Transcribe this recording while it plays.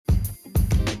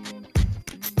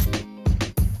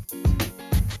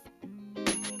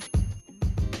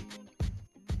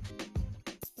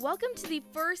Welcome to the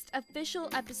first official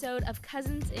episode of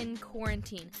Cousins in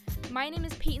Quarantine. My name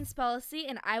is Peyton Spellacy,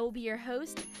 and I will be your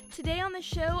host. Today on the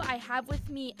show, I have with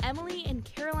me Emily and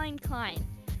Caroline Klein.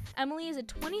 Emily is a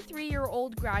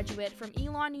 23-year-old graduate from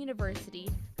Elon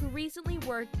University who recently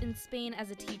worked in Spain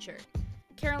as a teacher.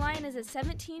 Caroline is a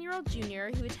 17-year-old junior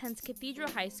who attends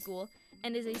Cathedral High School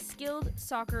and is a skilled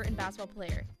soccer and basketball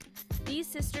player. These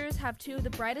sisters have two of the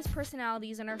brightest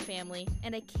personalities in our family,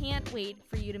 and I can't wait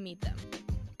for you to meet them.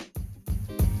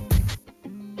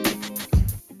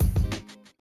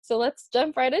 So let's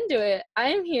jump right into it.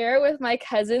 I'm here with my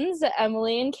cousins,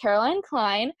 Emily and Caroline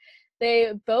Klein.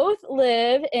 They both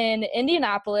live in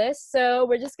Indianapolis, so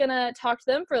we're just going to talk to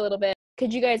them for a little bit.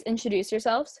 Could you guys introduce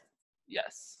yourselves?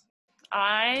 Yes.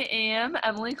 I am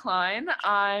Emily Klein.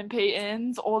 I'm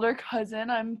Peyton's older cousin.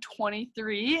 I'm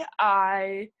 23.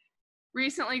 I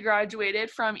recently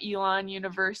graduated from Elon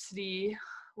University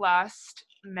last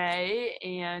May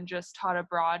and just taught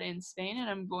abroad in Spain, and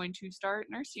I'm going to start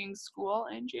nursing school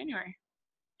in January.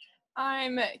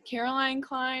 I'm Caroline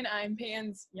Klein. I'm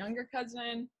Peyton's younger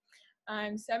cousin.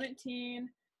 I'm 17.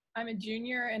 I'm a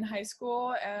junior in high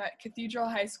school at Cathedral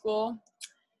High School.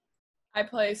 I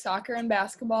play soccer and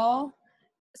basketball.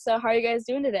 So how are you guys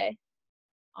doing today?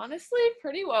 Honestly,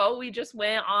 pretty well. We just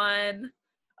went on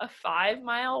a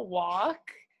 5-mile walk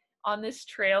on this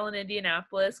trail in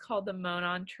Indianapolis called the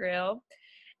Monon Trail,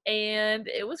 and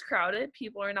it was crowded.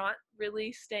 People are not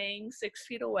really staying 6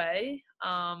 feet away,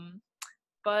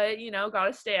 but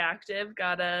gotta stay active,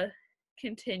 gotta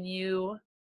continue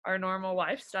our normal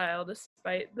lifestyle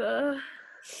despite the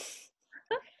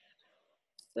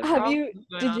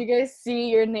Did you guys see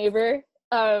your neighbor,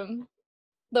 the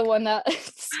one that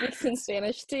speaks in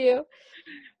Spanish to you?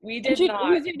 We did not.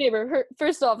 Who's your neighbor?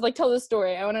 First off, tell the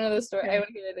story. I want to know the story. Okay. I want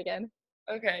to hear it again.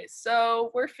 Okay, so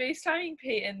we're FaceTiming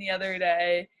Peyton the other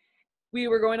day. We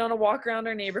were going on a walk around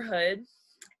our neighborhood,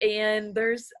 and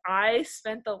I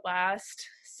spent the last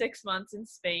 6 months in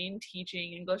Spain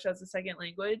teaching English as a second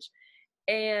language,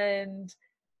 and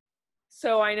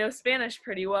so I know Spanish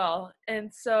pretty well.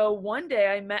 And so one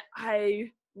day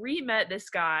I re-met this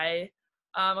guy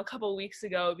a couple weeks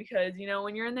ago because,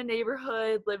 when you're in the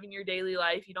neighborhood, living your daily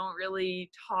life, you don't really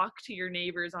talk to your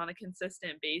neighbors on a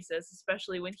consistent basis,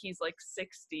 especially when he's like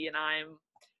 60 and I'm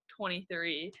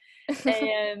 23.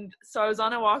 And so I was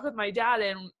on a walk with my dad,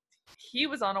 and he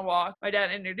was on a walk. My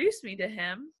dad introduced me to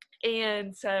him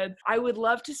and said I would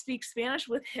love to speak Spanish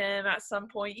with him at some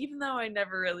point, even though I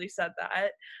never really said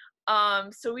that.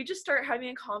 So we just start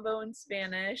having a convo in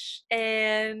Spanish,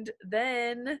 and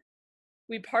then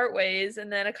we part ways, and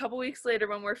then a couple weeks later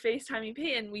when we're FaceTiming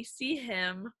Peyton, we see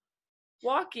him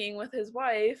walking with his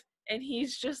wife, and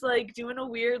he's just like doing a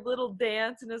weird little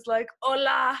dance and is like,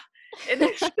 hola, and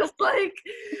it's just like,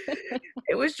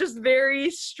 it was just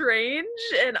very strange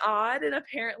and odd. And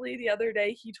apparently the other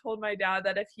day he told my dad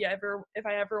that if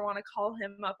I ever want to call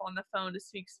him up on the phone to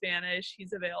speak Spanish,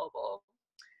 he's available.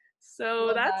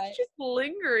 So that's just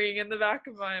lingering in the back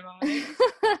of my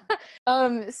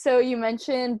mind. So you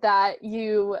mentioned that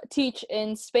you teach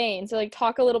in Spain. So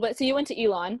talk a little bit. So you went to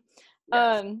Elon.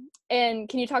 Yes. And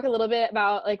can you talk a little bit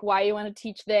about why you want to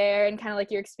teach there and kind of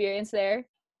your experience there?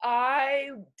 I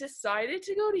decided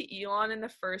to go to Elon in the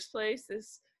first place.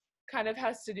 This kind of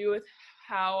has to do with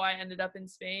how I ended up in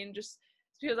Spain, just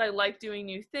because I like doing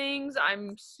new things.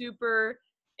 I'm super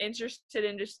interested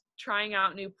in just trying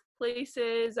out new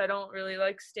places. I don't really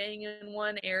like staying in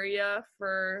one area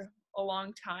for a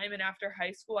long time, and after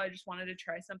high school I just wanted to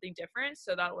try something different,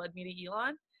 so that led me to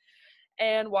Elon.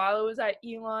 And while I was at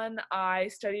Elon, I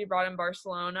studied abroad in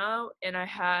Barcelona, and I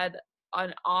had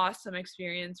an awesome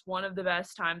experience, one of the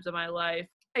best times of my life.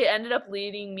 It ended up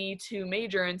leading me to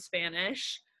major in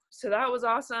Spanish, so that was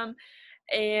awesome.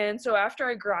 And so after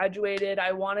I graduated,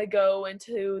 I want to go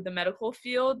into the medical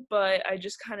field, but I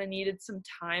just kind of needed some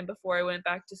time before I went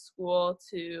back to school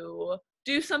to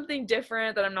do something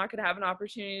different that I'm not going to have an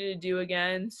opportunity to do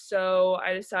again. So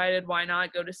I decided, why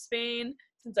not go to Spain,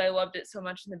 since I loved it so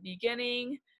much in the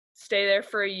beginning, stay there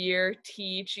for a year,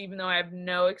 teach, even though I have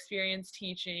no experience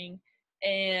teaching.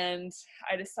 And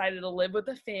I decided to live with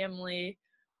a family,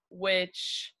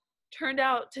 which turned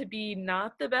out to be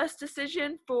not the best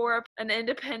decision for an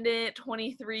independent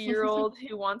 23-year-old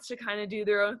who wants to kind of do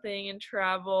their own thing and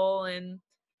travel. And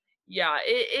yeah,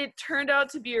 it turned out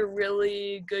to be a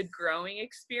really good growing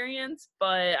experience,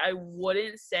 but I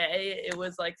wouldn't say it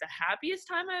was the happiest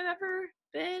time I've ever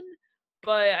been,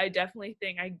 but I definitely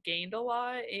think I gained a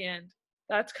lot, and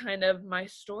that's kind of my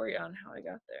story on how I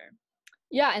got there.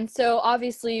 Yeah, and so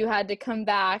obviously you had to come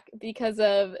back because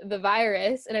of the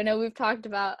virus, and I know we've talked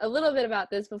about a little bit about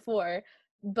this before,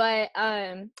 but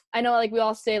I know like we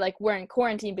all say like we're in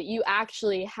quarantine, but you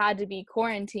actually had to be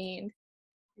quarantined.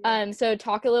 So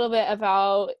talk a little bit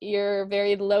about your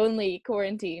very lonely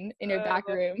quarantine in your back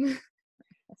room.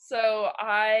 So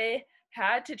I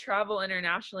had to travel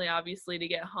internationally, obviously, to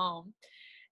get home.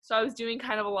 So I was doing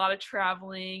kind of a lot of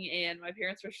traveling, and my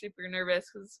parents were super nervous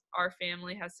because our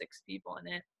family has 6 people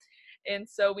in it. And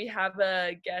so we have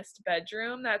a guest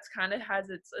bedroom that's kind of has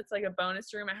it's like a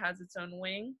bonus room. It has its own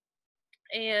wing.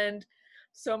 And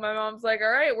so my mom's like,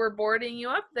 all right, we're boarding you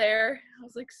up there. I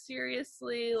was like,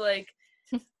 seriously? Like,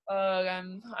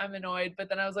 I'm annoyed. But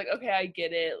then I was like, okay, I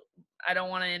get it. I don't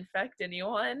want to infect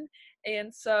anyone.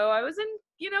 And so I was in,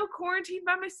 quarantine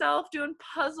by myself doing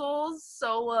puzzles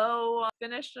solo.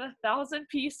 Finished a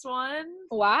 1,000-piece one.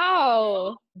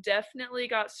 Wow. Definitely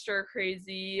got stir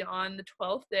crazy on the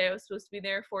 12th day. I was supposed to be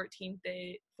there 14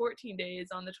 days.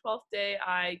 On the 12th day,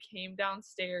 I came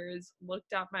downstairs,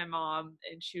 looked at my mom,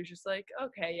 and she was just like,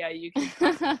 okay, yeah, you can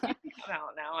come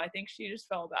out now. I think she just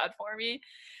felt bad for me.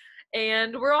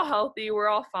 And we're all healthy. We're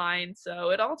all fine. So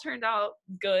it all turned out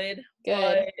good.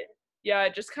 But yeah,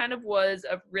 it just kind of was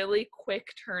a really quick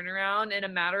turnaround. In a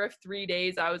matter of 3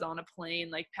 days, I was on a plane,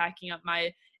 like packing up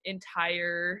my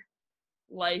entire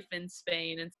life in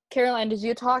Spain. And Caroline, did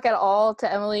you talk at all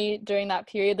to Emily during that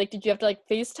period? Like, did you have to like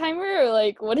FaceTime her, or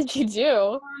like what did you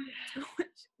do?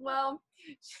 Well,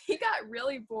 she got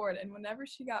really bored, and whenever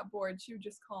she got bored, she would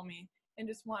just call me and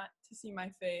just want to see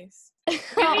my face. We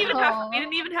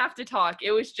didn't even have to talk.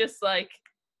 It was just like,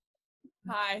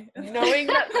 hi. Knowing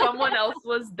that someone else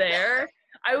was there.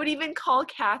 I would even call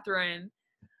Catherine.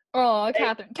 Oh,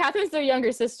 Catherine. Catherine's their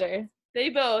younger sister. They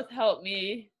both helped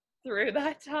me through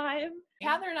that time.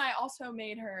 Catherine and I also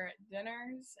made her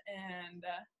dinners, and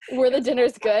were the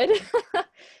dinners good?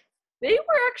 They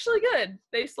were actually good.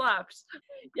 They slapped.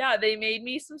 Yeah, they made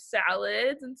me some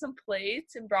salads and some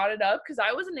plates and brought it up because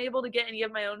I wasn't able to get any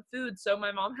of my own food. So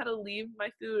my mom had to leave my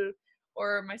food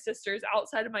or my sister's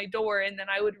outside of my door, and then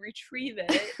I would retrieve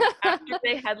it after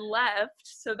they had left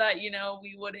so that,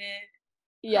 we wouldn't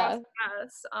cross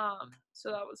paths.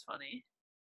 So that was funny.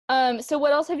 So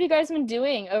what else have you guys been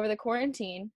doing over the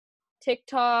quarantine?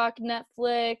 TikTok,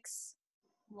 Netflix?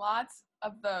 Lots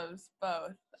of those,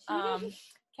 both.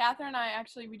 Catherine and I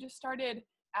we just started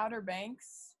Outer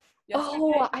Banks yesterday.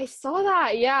 Oh, I saw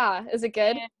that. Yeah. Is it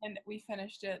good? And we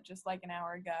finished it just like an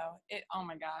hour ago. Oh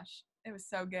my gosh. It was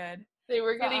so good. They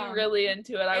were getting really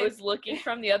into it. I was looking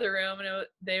from the other room, and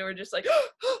they were just like,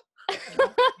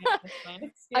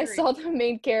 I saw the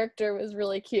main character was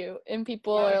really cute, and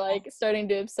people are like starting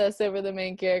to obsess over the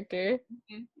main character.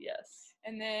 Mm-hmm. Yes.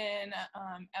 And then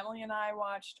Emily and I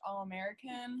watched All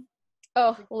American.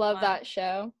 Oh, love that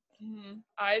show. Mm-hmm.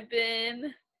 I've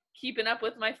been keeping up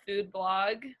with my food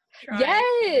blog.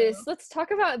 Yes, let's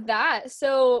talk about that.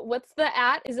 So what's the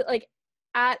 @ is it like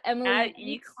at Emily at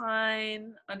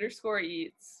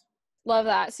 @ekline_eats? Love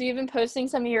that. So you've been posting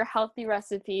some of your healthy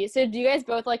recipes. So do you guys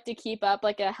both like to keep up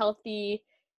like a healthy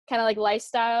kind of like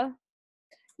lifestyle?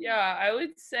 Yeah, I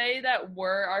would say that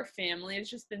our family has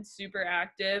just been super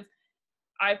active.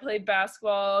 I played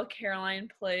basketball, Caroline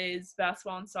plays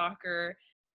basketball and soccer.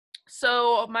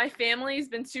 So my family's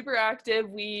been super active.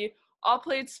 We all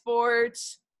played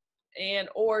sports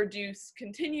or do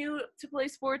continue to play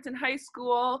sports in high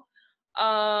school.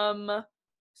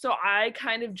 So I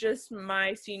kind of just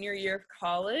my senior year of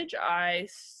college, I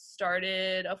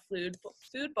started a food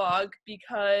blog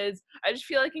because I just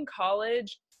feel like in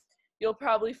college, you'll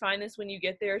probably find this when you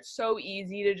get there. It's so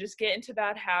easy to just get into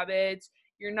bad habits.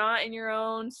 You're not in your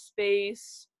own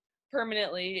space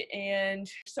permanently, and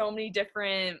so many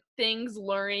different things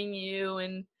luring you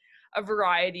and a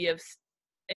variety of.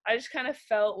 I just kind of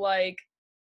felt like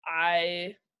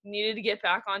I needed to get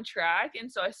back on track,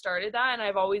 and so I started that, and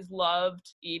I've always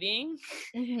loved eating.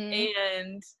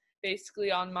 And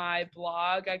basically on my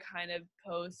blog I kind of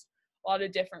post a lot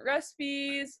of different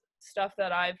recipes, stuff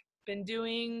that I've been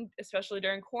doing especially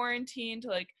during quarantine to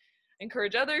like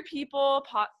encourage other people,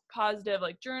 positive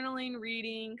like journaling,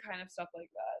 reading, kind of stuff like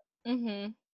that.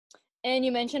 And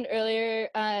you mentioned earlier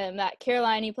that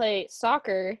Caroline, you play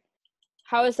soccer.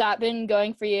 How has that been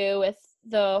going for you with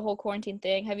the whole quarantine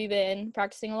thing? Have you been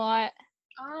practicing a lot?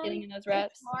 Getting in those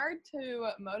reps? It's hard to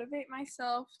motivate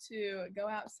myself to go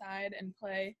outside and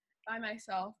play by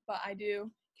myself, but I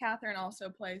do. Catherine also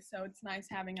plays, so it's nice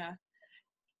having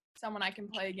someone I can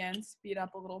play against, speed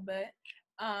up a little bit.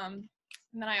 And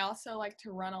then I also like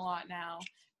to run a lot now,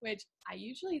 which I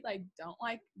usually don't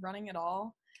like running at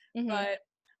all, but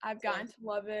I've gotten to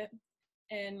love it.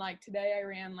 And today I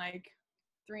ran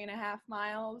 3.5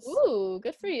 miles. Ooh,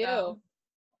 good for you.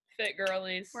 Fit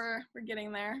girlies. We're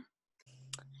getting there.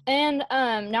 And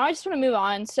now I just want to move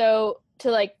on. So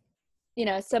to like,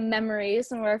 some memories,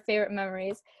 some of our favorite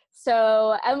memories.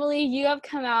 So Emily, you have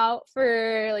come out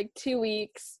for like 2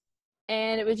 weeks,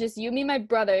 and it was just you, me, my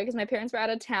brother, because my parents were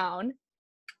out of town,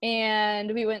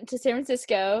 and we went to San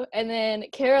Francisco. And then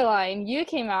Caroline, you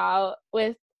came out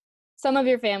with some of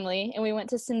your family, and we went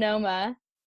to Sonoma.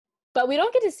 But we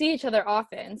don't get to see each other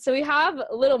often, so we have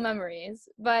little memories.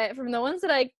 But from the ones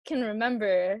that I can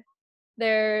remember,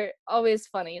 they're always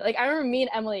funny. Like, I remember me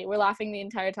and Emily were laughing the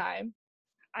entire time.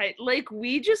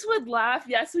 We just would laugh.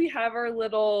 Yes, we have our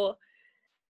little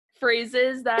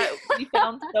phrases that we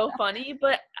found so funny,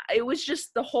 but it was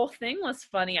just, the whole thing was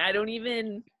funny.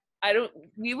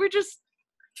 We were just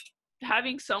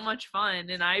having so much fun,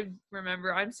 and I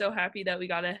remember I'm so happy that we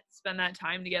got to spend that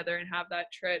time together and have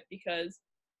that trip, because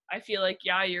I feel like,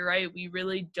 yeah, you're right, we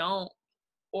really don't.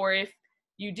 Or if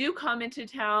you do come into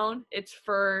town, it's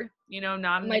for,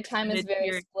 not an My time is very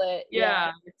period. split.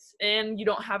 Yeah. And you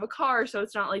don't have a car, so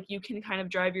it's not like you can kind of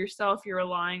drive yourself. You're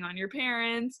relying on your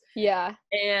parents. Yeah.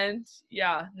 And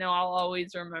yeah, no, I'll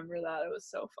always remember that. It was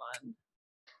so fun.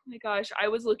 Oh my gosh, I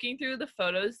was looking through the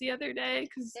photos the other day,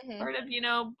 because part of,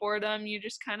 boredom, you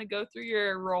just kind of go through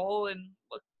your role and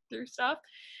look through stuff.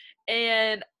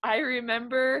 And I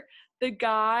remember the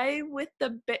guy with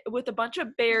a bunch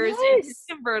of bears in his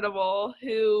convertible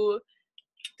who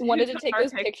wanted to take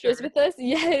those pictures with us.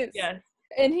 Yes.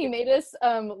 And he made us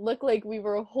look like we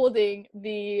were holding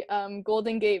the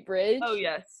Golden Gate Bridge. Oh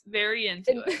yes, very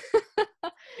into it.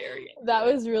 Very into that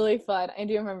was really fun. I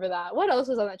do remember that. What else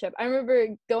was on that trip? I remember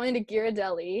going to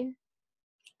Ghirardelli.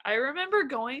 I remember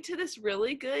going to this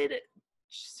really good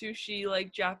sushi,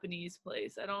 like, Japanese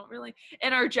place.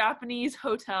 And our Japanese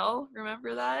hotel,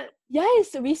 remember that?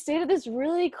 Yes, we stayed at this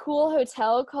really cool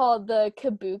hotel called the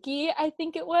Kabuki, I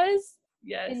think it was.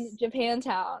 Yes. In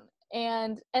Japantown.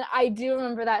 And I do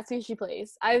remember that sushi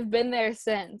place. I've been there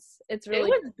since. It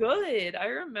was good. I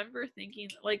remember thinking,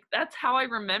 like, that's how I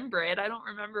remember it. I don't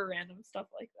remember random stuff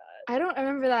like that. I don't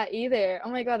remember that either. Oh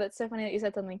my god, that's so funny that you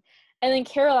said something. And then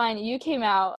Caroline, you came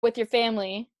out with your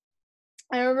family.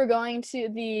 I remember going to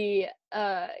the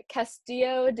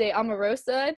Castillo de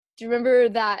Amorosa. Do you remember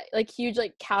that, like, huge,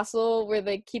 like, castle where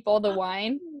they keep all the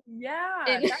wine? Yeah,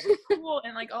 that's cool.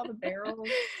 And, like, all the barrels.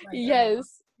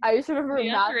 Yes. I just remember the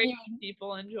underage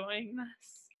people enjoying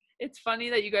this. It's funny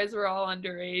that you guys were all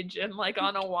underage and, like,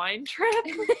 on a wine trip.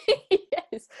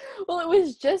 Yes. Well, it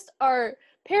was just our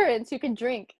parents who could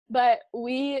drink, but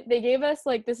they gave us,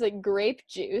 like, this, like, grape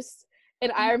juice,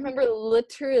 and I remember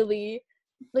literally,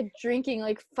 like, drinking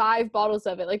like 5 bottles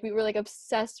of it. Like, we were, like,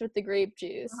 obsessed with the grape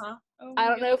juice. I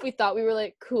don't know if we thought we were,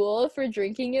 like, cool for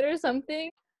drinking it or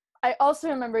something. I also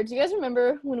remember, do you guys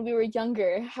remember when we were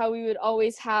younger how we would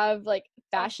always have, like,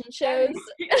 fashion shows?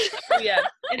 Yeah,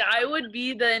 and I would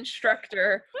be the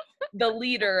instructor, the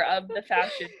leader of the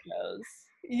fashion shows.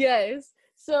 Yes.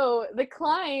 So the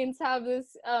Kleins have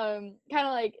this kind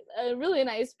of like a really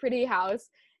nice, pretty house,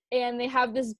 and they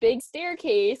have this big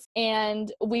staircase,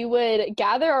 and we would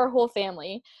gather our whole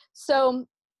family. So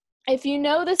if you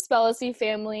know the Spellacy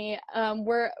family,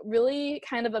 we're really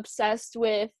kind of obsessed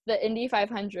with the Indy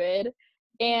 500.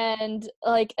 And,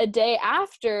 like, a day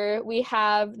after, we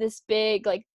have this big,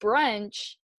 like,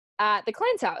 brunch at the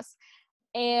Klein's house.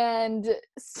 And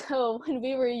so when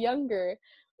we were younger,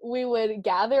 we would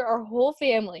gather our whole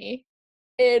family.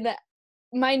 And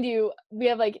mind you, we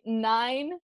have, like,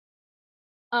 9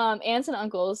 aunts and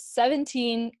uncles,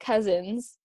 17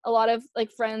 cousins, a lot of, like,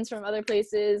 friends from other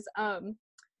places.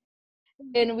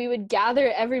 And we would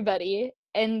gather everybody,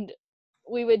 and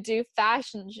we would do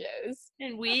fashion shows.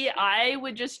 And I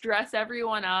would just dress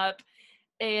everyone up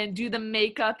and do the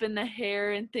makeup and the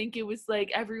hair and think it was,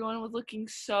 like, everyone was looking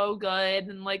so good,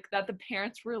 and, like, that the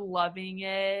parents were loving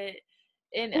it.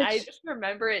 And I just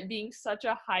remember it being such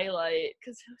a highlight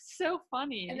because it was so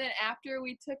funny. And then after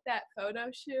we took that photo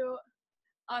shoot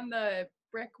on the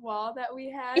brick wall that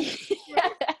we had.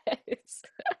 Yes.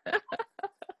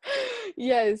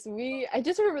 Yes, I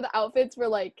just remember the outfits were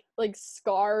like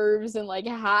scarves and, like,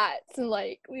 hats, and,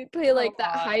 like, we play, like,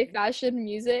 that high fashion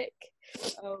music.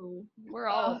 Oh, we're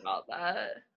all about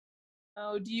that.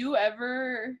 Oh, do you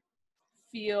ever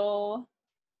feel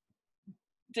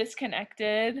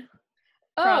disconnected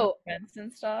from events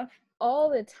and stuff? All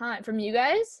the time. From you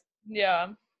guys? Yeah.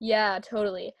 Yeah,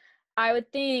 totally. I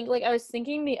would think, like, I was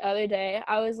thinking the other day,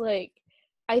 I was like,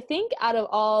 I think out of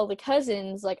all the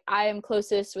cousins, like, I am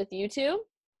closest with you two.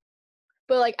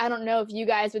 But, like, I don't know if you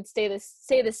guys would say the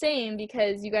same,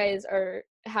 because you guys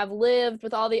have lived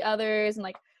with all the others and,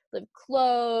 like, live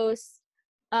close.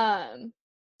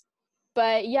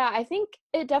 But yeah, I think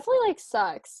it definitely like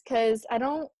sucks because I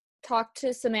don't talk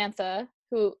to Samantha,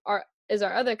 who is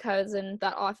our other cousin,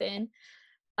 that often.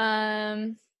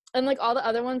 And like all the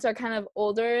other ones are kind of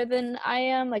older than I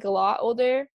am, like a lot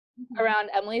older, around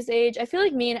Emily's age. I feel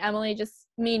like me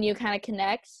and you kind of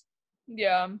connect.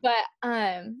 Yeah. But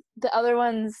the other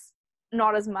ones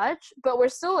not as much, but we're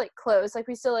still like close. Like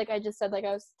we still, like I just said, like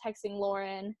I was texting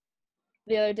Lauren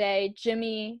the other day.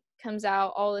 Jimmy comes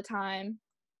out all the time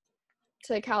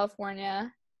to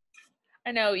California.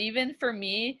 I know, even for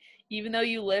me, even though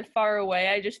you live far away,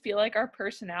 I just feel like our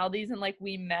personalities and like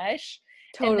we mesh.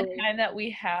 Totally. And the time that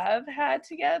we have had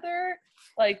together,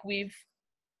 like we've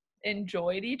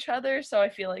enjoyed each other. So I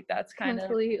feel like that's kind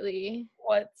Completely. of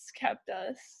what's kept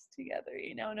us together,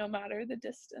 no matter the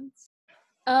distance.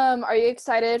 Are you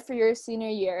excited for your senior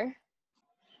year?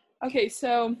 Okay,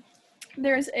 so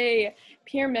there's a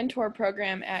peer mentor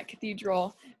program at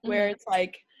Cathedral where it's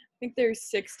like, I think there's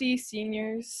 60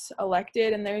 seniors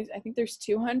elected, and I think there's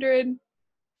 200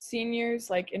 seniors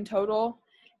like in total,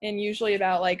 and usually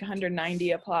about like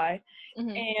 190 apply.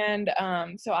 And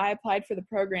so I applied for the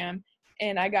program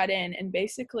and I got in, and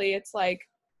basically it's like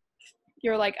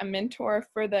you're like a mentor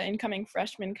for the incoming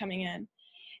freshmen coming in.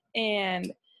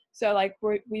 And so like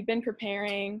we've been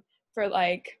preparing for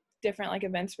like different like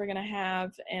events we're gonna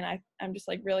have, and I'm just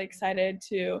like really excited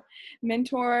to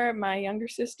mentor my younger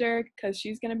sister because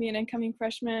she's gonna be an incoming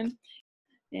freshman,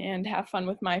 and have fun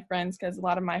with my friends because a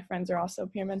lot of my friends are also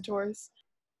peer mentors.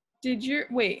 Did you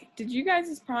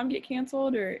guys' prom get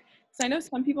canceled? Or because I know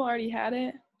some people already had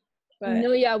it, but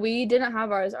No, yeah, we didn't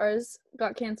have ours. Ours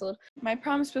got canceled. my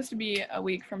prom is supposed to be a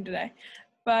week from today.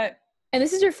 But And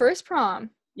this is your first prom.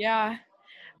 yeah,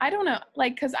 I don't know,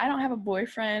 like, because I don't have a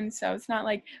boyfriend, so it's not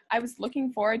like I was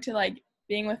looking forward to like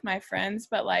being with my friends,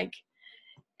 but like,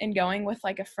 and going with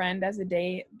like a friend as a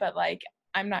date, but like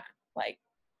I'm not like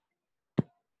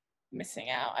missing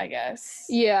out, I guess.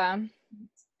 Yeah.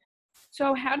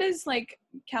 So how does like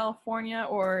California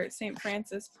or St.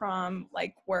 Francis prom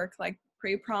like work? Like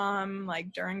pre-prom,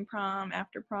 like during prom,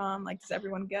 after prom, like does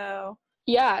everyone go?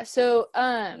 Yeah, so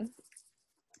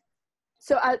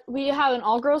we have an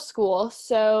all-girls school,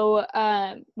 so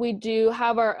we do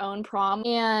have our own prom,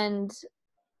 and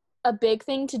a big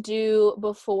thing to do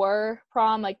before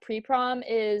prom, like pre-prom,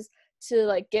 is to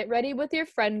like get ready with your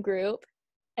friend group,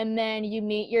 and then you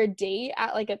meet your date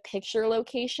at like a picture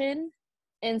location,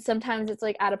 and sometimes it's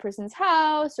like at a person's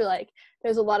house, or like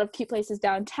there's a lot of cute places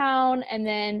downtown, and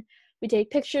then we take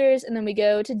pictures, and then we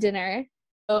go to dinner.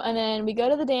 And then we go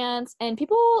to the dance, and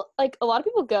people, like a lot of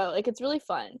people go, like it's really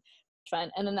fun.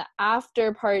 And then the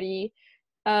after party,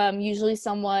 usually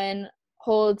someone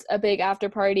holds a big after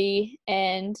party,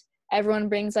 and everyone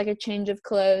brings like a change of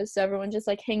clothes, so everyone just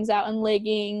like hangs out in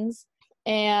leggings,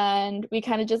 and we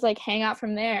kind of just like hang out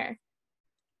from there.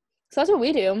 So that's what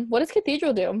we do. What does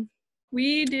Cathedral do?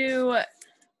 We do,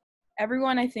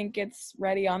 everyone I think gets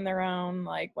ready on their own,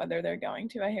 like whether they're going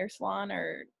to a hair salon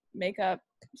or makeup,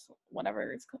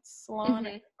 whatever it's called, salon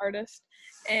artist.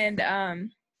 And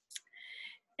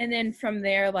then from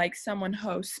there, like someone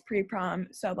hosts pre-prom.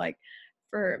 So like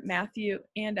for Matthew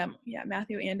and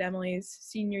Emily's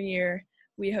senior year,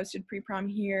 we hosted pre-prom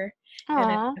here. Aww. And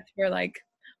then that's where like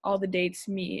all the dates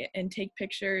meet and take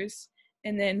pictures.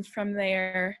 And then from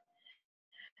there,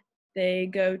 they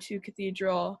go to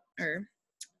Cathedral or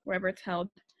wherever it's held.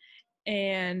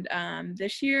 And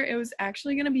this year it was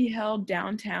actually going to be held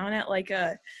downtown at like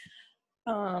a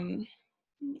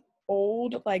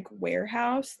old like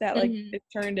warehouse that like it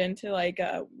turned into like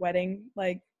a wedding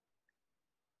like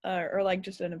or like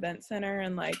just an event center,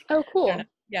 and like oh cool,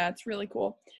 yeah, it's really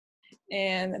cool,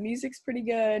 and the music's pretty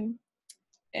good.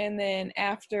 And then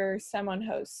after, someone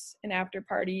hosts an after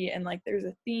party, and like there's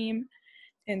a theme,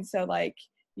 and so like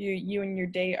you and your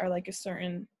date are like a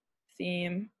certain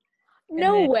theme.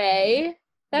 No way.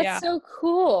 That's so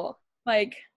cool.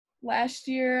 Like last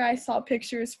year I saw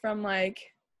pictures from like,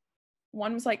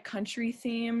 one was like country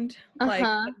themed, like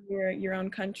your own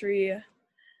country.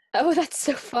 Oh, that's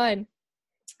so fun.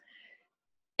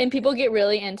 And people get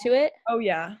really into it? Oh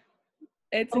yeah.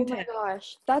 It's intense. Oh my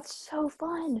gosh, that's so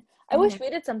fun. I wish we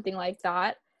did something like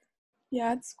that.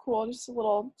 Yeah, it's cool. Just a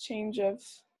little change of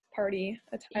party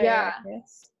attire, yeah. I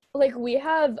guess. Like we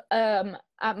have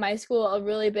at my school a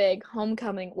really big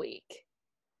homecoming week.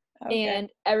 Okay. And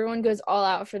everyone goes all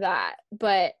out for that.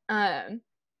 But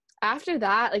after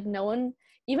that, like no one,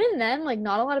 even then, like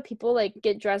not a lot of people like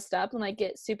get dressed up and like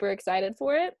get super excited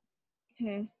for it.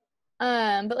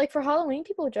 But like for Halloween,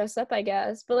 people dress up, I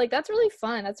guess. But like that's really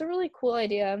fun. That's a really cool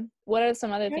idea. What are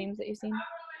some other themes that you've seen?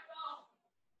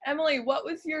 Emily, what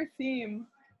was your theme?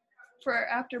 for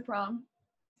after prom?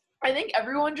 I think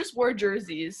everyone just wore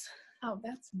jerseys. Oh,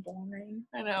 that's boring.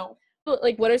 I know.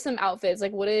 Like, what are some outfits?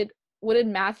 Like, what did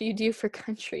Matthew do for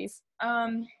countries?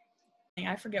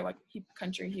 I forget what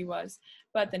country he was,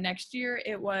 but the next year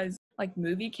it was like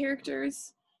movie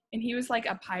characters, and he was like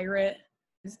a pirate.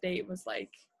 His date was like,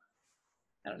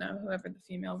 I don't know, whoever the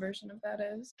female version of that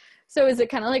is. So is it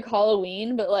kind of like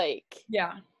Halloween, but like?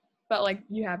 Yeah, but like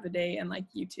you have the date and like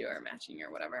you two are matching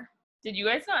or whatever. Did you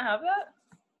guys not have that?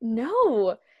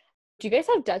 No. Do you guys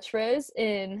have Dutch Bros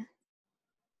in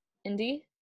Indy?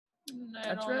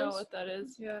 I don't know what that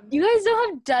is. Yeah. You guys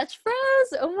don't have Dutch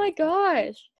Bros? Oh my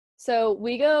gosh. So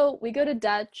we go to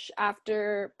Dutch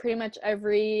after pretty much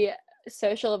every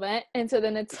social event, and so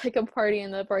then it's like a party in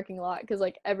the parking lot because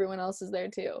like everyone else is there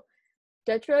too.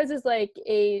 Dutch Bros is like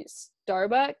a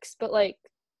Starbucks but like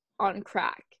on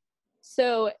crack.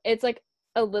 So it's like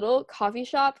a little coffee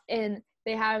shop, and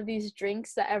they have these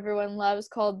drinks that everyone loves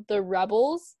called the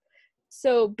Rebels.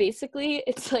 So basically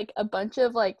it's like a bunch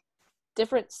of like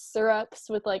different syrups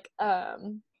with like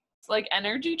It's like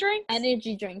energy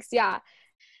drinks, yeah.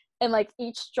 And like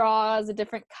each straw is a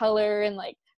different color, and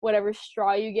like whatever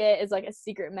straw you get is like a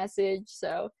secret message.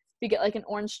 So if you get like an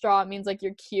orange straw, it means like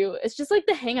you're cute. It's just like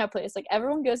the hangout place. Like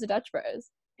everyone goes to Dutch Bros.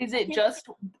 Is it just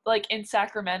like in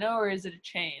Sacramento, or is it a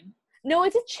chain? No,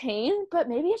 it's a chain, but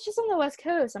maybe it's just on the West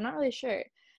Coast. I'm not really sure.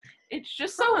 It's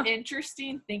just so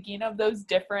interesting thinking of those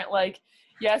different, like,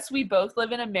 yes, we both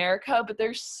live in America, but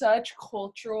there's such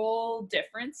cultural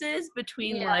differences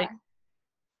between like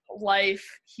life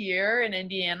here in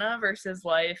Indiana versus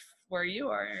life where you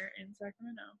are in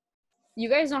Sacramento. You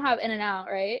guys don't have In-N-Out,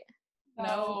 right?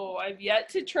 No, I've yet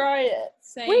to try it.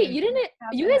 Same. Wait, you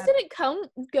guys didn't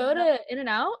go to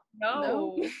In-N-Out?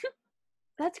 No.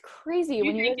 That's crazy. You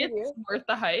when you think guys are it's here. worth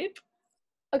the hype?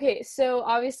 Okay, so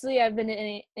obviously I've been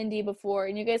in Indy before,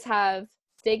 and you guys have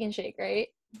Steak and Shake, right?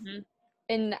 Mm-hmm.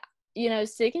 And you know,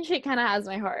 Steak and Shake kind of has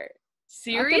my heart.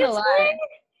 Seriously?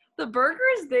 The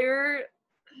burgers there.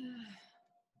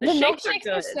 The shakes milkshakes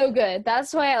are are so good.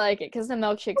 That's why I like it, because the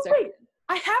milkshakes are good.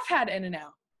 I have had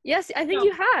In-N-Out. Yes, I think No.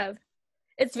 you have.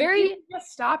 It's very We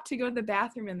just stopped to go to the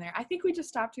bathroom in there. I think we just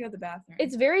stopped to go to the bathroom.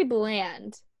 it's very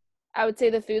bland. I would say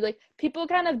the food, like, people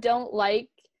kind of don't like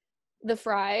the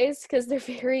fries because they're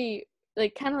very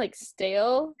like kind of like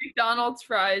stale. McDonald's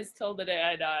fries till the day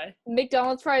I die.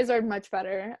 McDonald's fries are much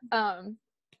better.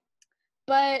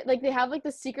 But like they have like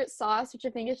the secret sauce, which I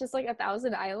think is just like a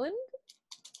Thousand Island,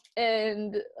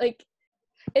 and like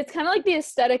it's kind of like the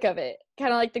aesthetic of it,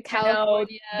 kind of like the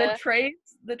California.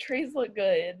 The trays look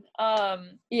good.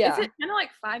 Yeah, Is it kind of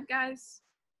like Five Guys?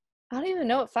 I don't even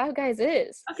know what Five Guys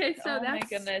is. Okay, so oh my that's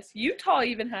goodness, Utah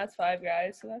even has Five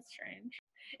Guys, so that's strange.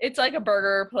 It's like a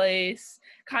burger place,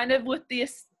 kind of with the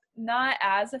not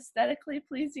as aesthetically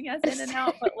pleasing as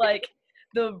In-N-Out, but like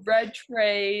the red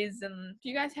trays and. Do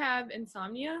you guys have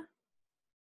Insomnia?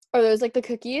 Are those like the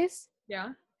cookies? Yeah.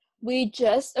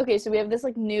 So we have this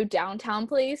like new downtown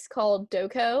place called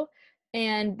Doco,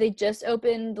 and they just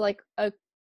opened like a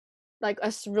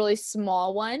really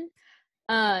small one.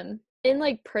 And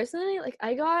like personally, like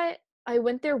I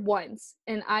went there once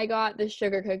and I got the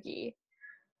sugar cookie.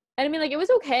 And I mean, like, it was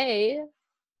okay.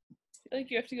 Like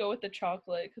you have to go with the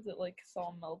chocolate because it like is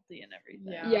all melty and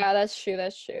everything. Yeah, that's true.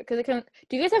 Because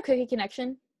do you guys have Cookie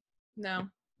Connection? No.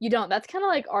 You don't. That's kind of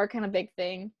like our kind of big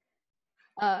thing.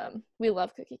 We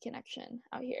love Cookie Connection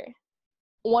out here.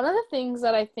 One of the things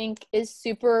that I think is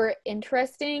super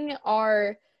interesting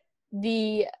are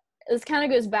this kind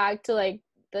of goes back to like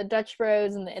the Dutch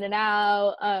Bros and the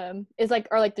In-N-Out, are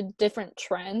the different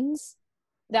trends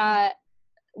that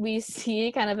we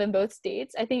see kind of in both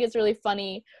states. I think it's really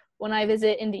funny when I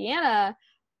visit Indiana,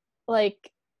 like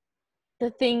the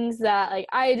things that like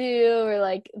I do or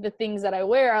like the things that I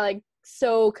wear are like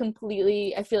so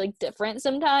completely, I feel like, different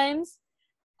sometimes,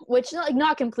 which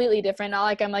not completely different, not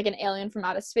like I'm like an alien from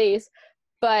outer space,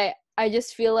 but I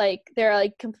just feel like they're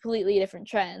like completely different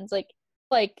trends. Like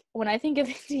when I think of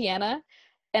Indiana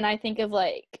and I think of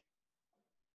like,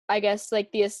 I guess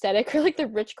like the aesthetic or like the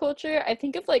rich culture, I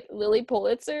think of like Lily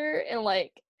Pulitzer and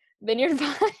like Vineyard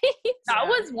Vines. That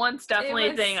was once definitely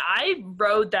a thing. I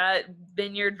rode that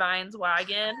Vineyard Vines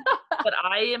wagon, but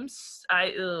no.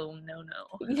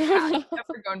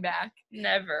 Never going back.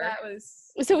 Never. That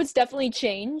was. So it's definitely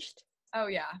changed. Oh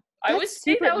yeah. I would That's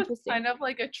say super that was interesting. kind of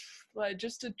like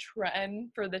just a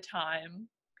trend for the time.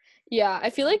 Yeah, I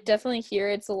feel like definitely here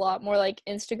it's a lot more like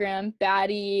Instagram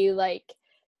baddie, like,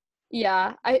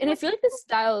 yeah. I feel like the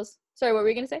styles. Sorry, what were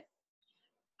you gonna say?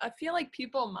 I feel like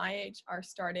people my age are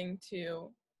starting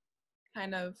to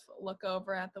kind of look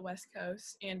over at the West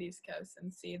Coast and East Coast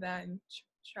and see that and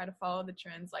try to follow the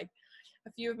trends. Like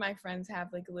a few of my friends have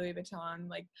like Louis Vuitton,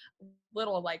 like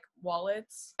little like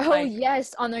wallets. Oh, Like,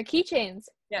 yes, on their keychains.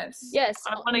 yes. Yes.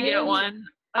 I want to get one.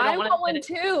 I don't want wanna one admit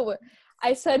it. too.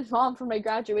 I said, Mom, for my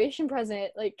graduation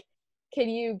present, like, can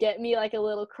you get me like a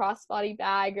little crossbody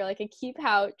bag or like a key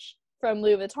pouch from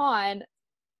Louis Vuitton?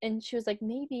 And she was like,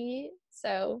 maybe.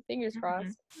 So fingers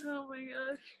crossed. Oh my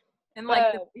gosh. And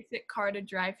like the basic car to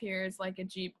drive here is like a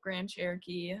Jeep Grand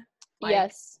Cherokee. Like,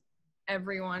 Yes,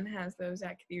 everyone has those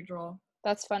at Cathedral.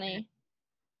 that's funny.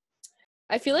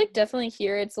 I feel like definitely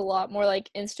here it's a lot more like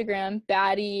Instagram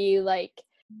baddie, like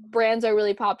brands are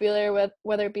really popular with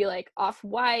whether it be like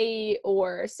Off-White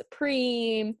or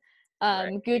Supreme.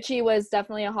 Right. Gucci was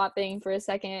definitely a hot thing for a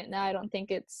second. Now I don't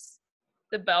think it's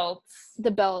The belts.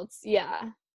 the belts.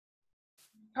 Yeah.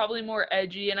 Probably more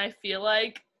edgy, and I feel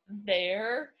like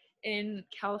there in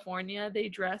California they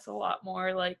dress a lot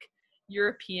more like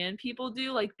European people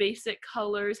do, like basic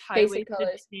colors, Basic high-waisted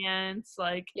colors. pants,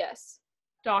 like Yes.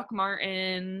 Doc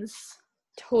Martens.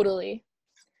 Totally.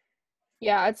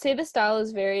 Yeah, I'd say the style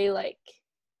is very like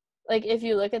if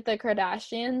you look at the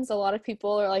Kardashians, a lot of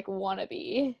people are like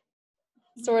wannabe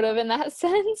sort of in that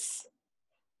sense.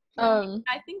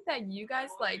 I think that you guys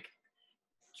like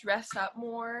dress up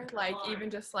more, like even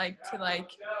just like to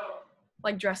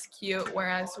like dress cute,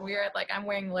 whereas I'm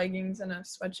wearing leggings and a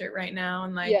sweatshirt right now,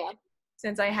 and like Yeah.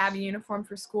 since I have a uniform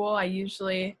for school, I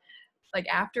usually like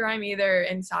after I'm either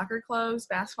in soccer clothes,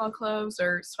 basketball clothes,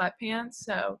 or sweatpants.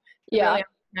 So Yeah. really,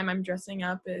 the time I'm dressing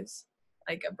up is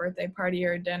like a birthday party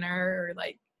or a dinner or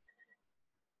like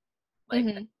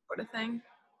that sort of thing.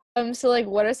 So like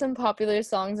what are some popular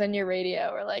songs on your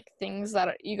radio or like things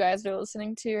that you guys are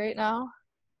listening to right now?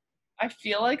 I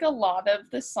feel like a lot of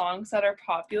the songs that are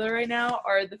popular right now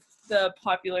are the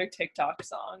popular TikTok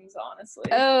songs, honestly.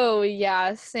 Oh,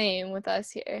 yeah, same with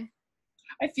us here.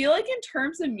 I feel like in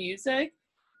terms of music,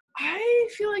 I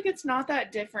feel like it's not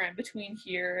that different between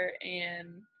here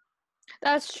and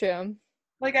That's true.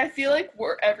 like I feel like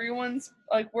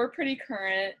we're pretty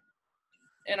current,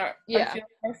 and I feel like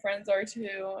our friends are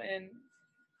too, and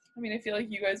I mean I feel like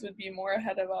you guys would be more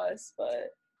ahead of us,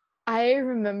 but I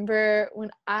remember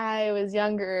when I was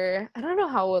younger, I don't know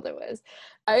how old I was.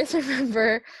 I just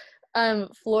remember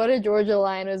Florida Georgia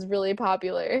Line was really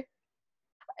popular.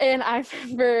 And I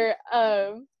remember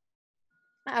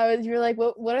you were like,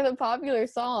 what are the popular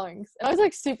songs? And I was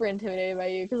like super intimidated by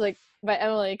you by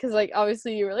Emily, because like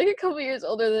obviously you were like a couple years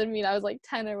older than me and I was like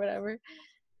 10 or whatever.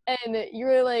 And you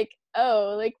were like,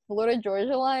 oh, like Florida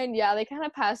Georgia Line, yeah, they kind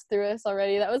of passed through us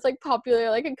already. That was like popular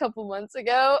like a couple months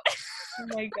ago. oh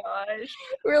my gosh.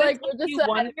 We're like, we're just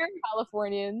ahead of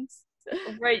Californians.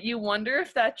 Right, you wonder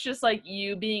if that's just like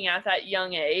you being at that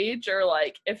young age, or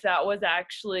like if that was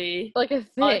actually like a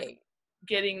thing,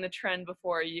 getting the trend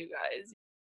before you guys.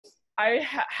 I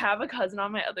have a cousin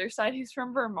on my other side who's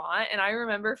from Vermont, and I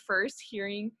remember first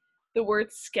hearing the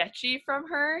word sketchy from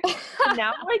her. And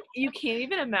now, like, you can't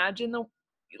even imagine the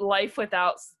life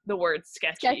without the word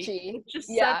sketchy. It's just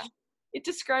it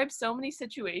describes so many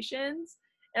situations.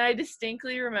 And I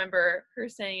distinctly remember her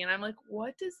saying, and I'm like,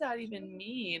 what does that even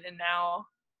mean? And now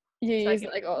you use it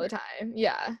like all the time.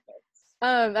 Yeah.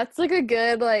 That's like a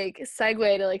good like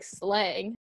segue to like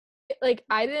slang. Like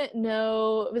I didn't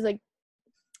know, it was like,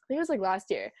 I think it was like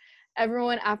last year.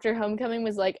 Everyone after homecoming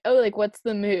was like, oh, like what's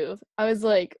the move? I was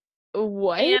like,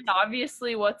 what? And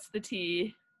obviously, what's the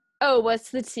tea? Oh, what's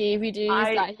the tea? We do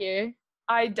use that here.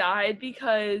 I died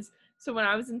because so when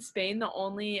I was in Spain, the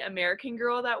only American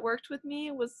girl that worked with me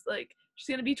was like, she's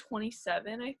going to be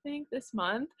 27, I think, this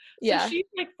month. So she's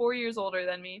like 4 years older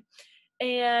than me.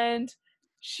 And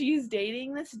she's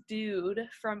dating this dude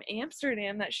from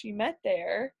Amsterdam that she met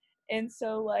there. And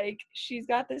so like, she's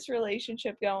got this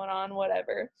relationship going on,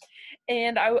 whatever.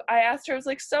 And I asked her, I was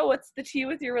like, so what's the tea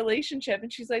with your relationship?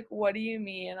 And she's like, what do you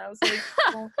mean? And I was like,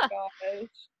 oh my gosh.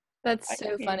 That's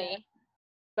so funny.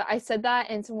 But I said that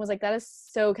and someone was like, that is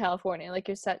so California. Like,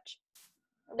 you're such...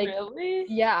 Like, really?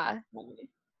 Yeah.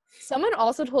 Someone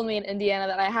also told me in Indiana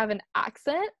that I have an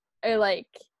accent. Or, like,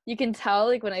 you can tell,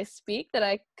 like, when I speak that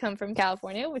I come from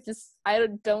California, which is... I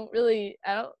don't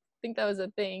think that was a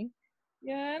thing.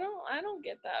 Yeah, I don't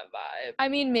get that vibe. I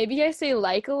mean, maybe I say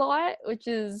like a lot, which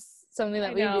is something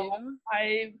that we do.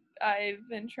 I've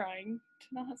been trying to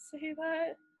not say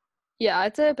that. Yeah,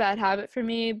 it's a bad habit for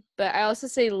me, but I also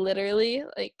say literally,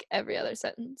 like, every other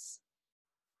sentence.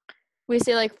 We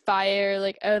say, like, fire,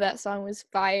 like, oh, that song was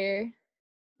fire.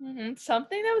 Mm-hmm.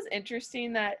 Something that was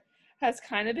interesting that has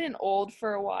kind of been old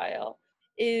for a while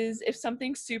is if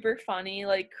something's super funny,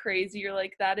 like, crazy, you're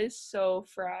like, that is so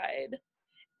fried.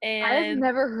 And I've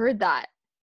never heard that.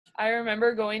 I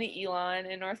remember going to Elon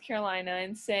in North Carolina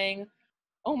and saying,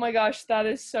 "Oh my gosh, that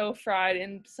is so fried,"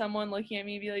 and someone looking at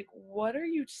me be like, "What are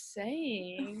you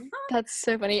saying?" That's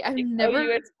so funny. I've Like, never. oh, you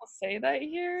guys will say that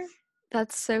here?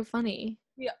 That's so funny.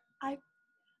 Yeah,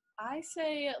 I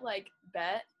say like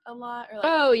bet a lot or like.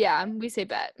 Oh yeah, we say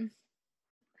bet.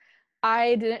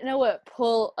 I didn't know what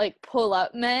pull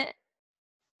up meant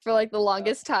for like the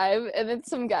longest time, and then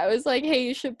some guy was like, "Hey,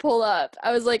 you should pull up."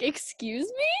 I was like, "Excuse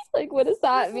me? Like, what does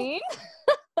that mean?"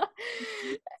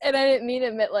 And I didn't mean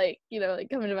it meant like, like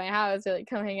come into my house or like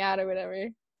come hang out or whatever.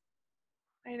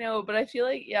 I know, but I feel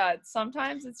like, yeah,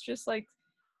 sometimes it's just like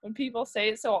when people say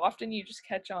it so often, you just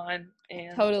catch on.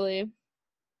 And Totally.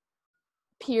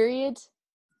 Period.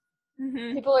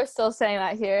 Mhm. People are still saying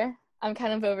that here. I'm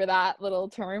kind of over that little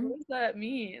term. What does that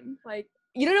mean? Like,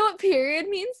 You don't know what period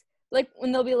means? Like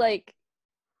when they'll be like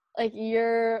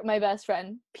you're my best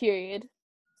friend, period.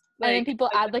 And then people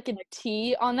add like a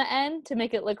T on the end to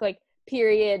make it look like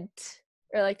period,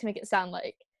 or like to make it sound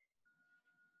like.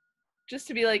 Just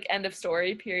to be like end of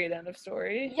story, period, end of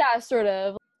story. Yeah, sort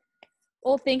of.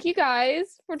 Well, thank you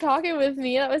guys for talking with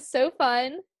me. That was so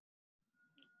fun.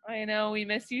 I know, we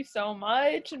miss you so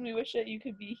much, and we wish that you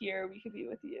could be here. We could be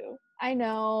with you. I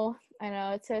know.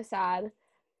 It's so sad.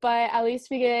 But at least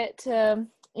we get to,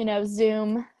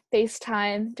 Zoom,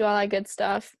 FaceTime, do all that good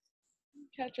stuff.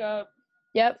 Catch up.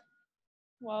 Yep.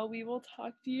 Well, we will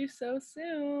talk to you so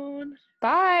soon.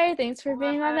 Bye. Thanks for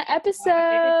being on the Bye.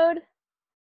 episode.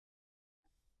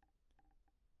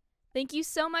 Thank you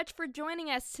so much for joining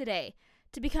us today.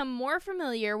 To become more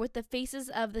familiar with the faces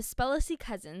of the Spellacy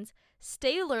cousins,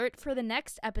 stay alert for the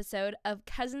next episode of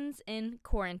Cousins in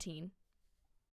Quarantine.